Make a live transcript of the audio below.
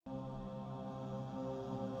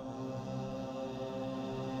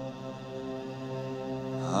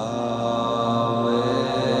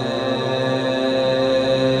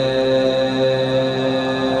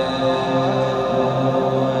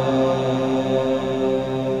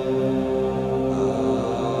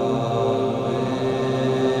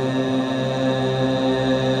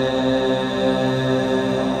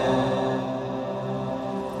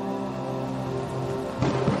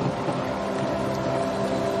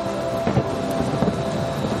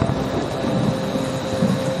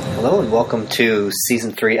Hello and welcome to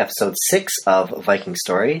Season 3, Episode 6 of Viking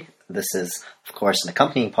Story. This is, of course, an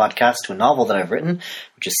accompanying podcast to a novel that I've written,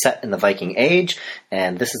 which is set in the Viking Age,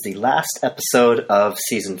 and this is the last episode of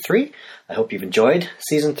Season 3. I hope you've enjoyed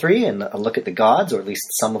Season 3 and a look at the gods, or at least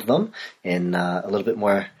some of them, in a little bit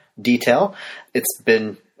more detail. It's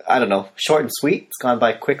been, short and sweet. It's gone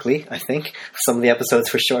by quickly, I think. Some of the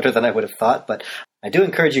episodes were shorter than I would have thought, but I do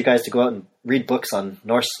encourage you guys to go out and read books on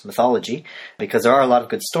Norse mythology, because there are a lot of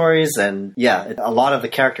good stories, and a lot of the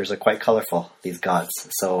characters are quite colorful, these gods.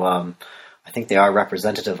 So I think they are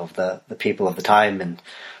representative of the people of the time, and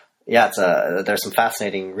there's some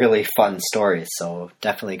fascinating, really fun stories, so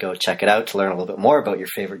definitely go check it out to learn a little bit more about your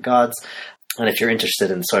favorite gods. And if you're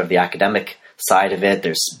interested in sort of the academic side of it,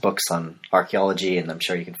 there's books on archaeology, and I'm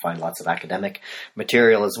sure you can find lots of academic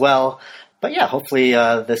material as well. But yeah, hopefully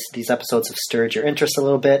these episodes have stirred your interest a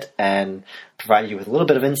little bit and provided you with a little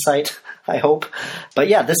bit of insight, I hope. But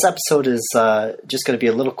yeah, this episode is just going to be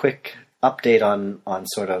a little quick update on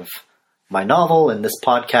sort of my novel and this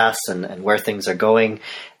podcast and where things are going.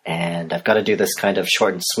 And I've got to do this kind of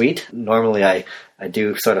short and sweet. Normally I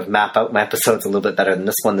do sort of map out my episodes a little bit better than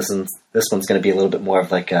this one. This one's going to be a little bit more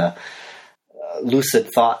of like a lucid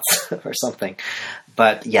thoughts or something.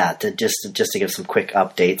 But yeah, just to give some quick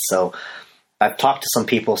updates. So I've talked to some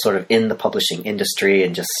people sort of in the publishing industry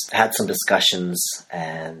and just had some discussions,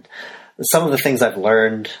 and some of the things I've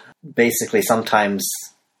learned, basically sometimes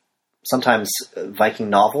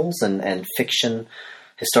Viking novels and fiction,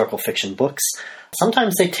 historical fiction books,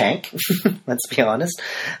 sometimes they tank, let's be honest.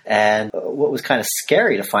 And what was kind of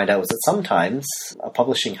scary to find out was that sometimes a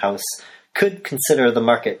publishing house could consider the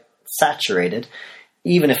market saturated,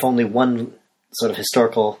 even if only one sort of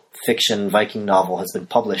historical fiction Viking novel has been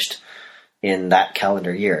published in that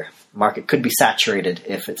calendar year. Market could be saturated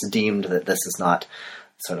if it's deemed that this is not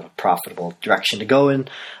sort of a profitable direction to go in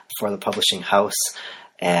for the publishing house.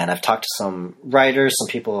 And I've talked to some writers, some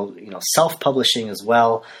people, self-publishing as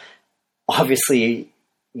well. Obviously,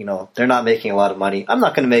 they're not making a lot of money.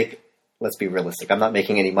 Let's be realistic, I'm not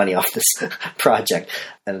making any money off this project.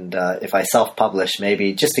 And if I self-publish,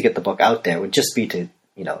 maybe just to get the book out there would just be to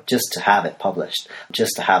just to have it published,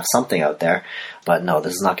 just to have something out there. But no,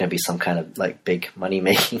 this is not going to be some kind of like big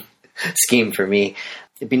money-making scheme for me.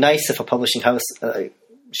 It'd be nice if a publishing house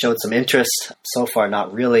showed some interest. So far,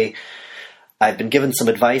 not really. I've been given some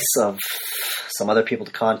advice of some other people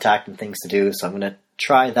to contact and things to do, so I'm going to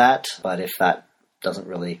try that. But if that doesn't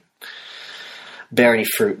really bear any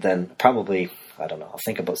fruit, then probably, I'll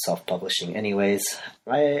think about self-publishing anyways.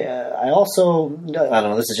 I also,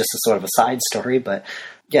 this is just a sort of a side story, but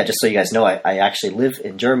yeah, just so you guys know, I actually live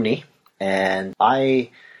in Germany, and I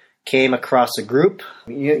came across a group.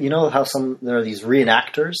 You know how there are these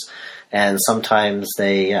reenactors, and sometimes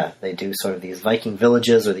they do sort of these Viking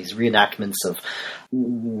villages or these reenactments of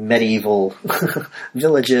medieval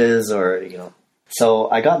villages, or So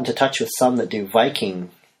I got into touch with some that do Viking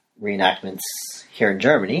reenactments here in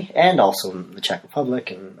Germany, and also in the Czech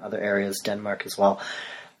Republic and other areas, Denmark as well.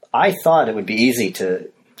 I thought it would be easy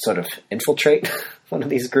to sort of infiltrate one of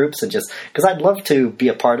these groups, and just because I'd love to be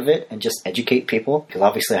a part of it and just educate people, because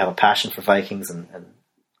obviously I have a passion for Vikings and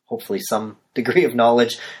hopefully some degree of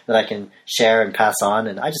knowledge that I can share and pass on,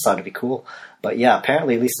 and I just thought it'd be cool. But yeah,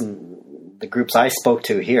 apparently, at least in the groups I spoke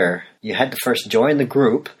to here, you had to first join the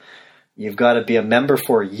group. You've got to be a member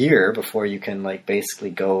for a year before you can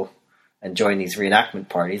basically go and join these reenactment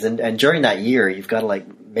parties. And during that year, you've got to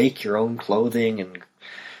make your own clothing. And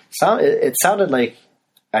it sounded like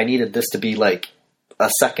I needed this to be a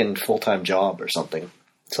second full-time job or something.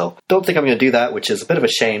 So don't think I'm going to do that, which is a bit of a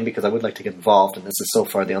shame, because I would like to get involved. And this is so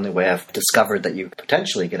far the only way I've discovered that you could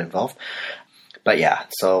potentially get involved. But yeah,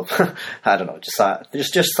 so I don't know, just thought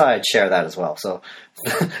I'd share that as well. So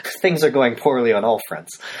things are going poorly on all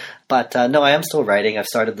fronts. But no, I am still writing. I've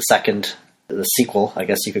started the sequel, I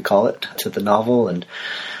guess you could call it, to the novel. And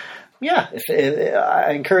yeah,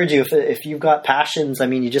 I encourage you, if you've got passions,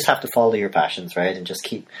 you just have to follow your passions, right? And just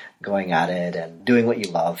keep going at it and doing what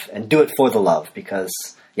you love, and do it for the love, because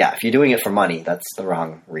yeah, if you're doing it for money, that's the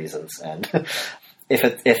wrong reasons. And if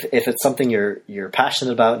it's something you're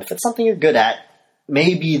passionate about, and if it's something you're good at,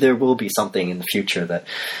 maybe there will be something in the future that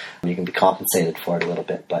you can be compensated for it a little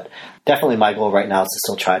bit. But definitely my goal right now is to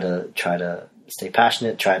still try to stay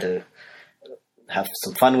passionate, try to have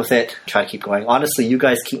some fun with it, try to keep going. Honestly, you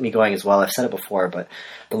guys keep me going as well. I've said it before, but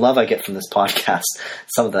the love I get from this podcast,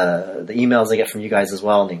 some of the emails I get from you guys as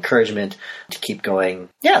well, and the encouragement to keep going.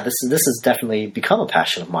 Yeah, this has definitely become a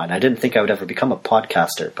passion of mine. I didn't think I would ever become a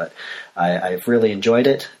podcaster, but I've really enjoyed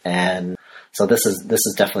it. And so this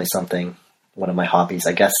is definitely something, one of my hobbies,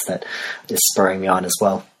 I guess, that is spurring me on as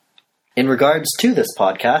well. In regards to this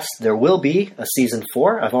podcast, there will be a season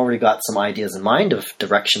 4. I've already got some ideas in mind of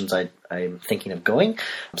directions I'm thinking of going.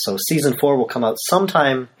 So season 4 will come out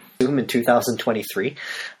sometime soon in 2023.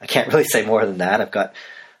 I can't really say more than that. I've got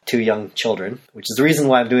 2 young children, which is the reason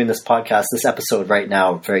why I'm doing this podcast, this episode right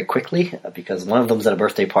now very quickly, because one of them's at a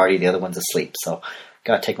birthday party, the other one's asleep. So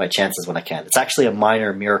gotta take my chances when I can. It's actually a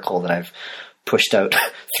minor miracle that I've pushed out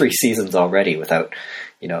 3 seasons already without,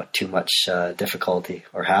 too much difficulty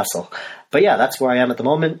or hassle. But yeah, that's where I am at the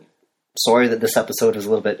moment. Sorry that this episode is a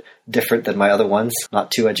little bit different than my other ones.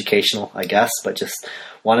 Not too educational, I guess, but just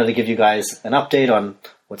wanted to give you guys an update on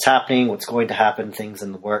what's happening, what's going to happen, things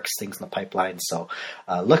in the works, things in the pipeline. So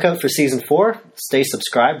look out for season 4. Stay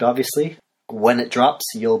subscribed, obviously. When it drops,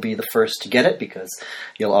 you'll be the first to get it because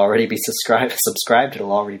you'll already be subscribed.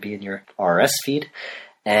 It'll already be in your RSS feed.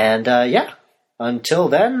 And until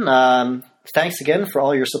then, thanks again for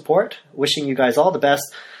all your support. Wishing you guys all the best.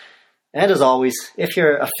 And as always, if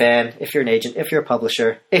you're a fan, if you're an agent, if you're a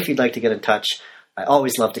publisher, if you'd like to get in touch, I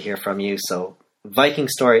always love to hear from you. So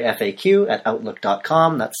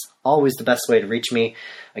vikingstoryfaq@outlook.com. That's always the best way to reach me.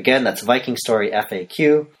 Again, that's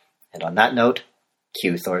vikingstoryfaq. And on that note,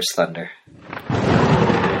 cue Thor's thunder.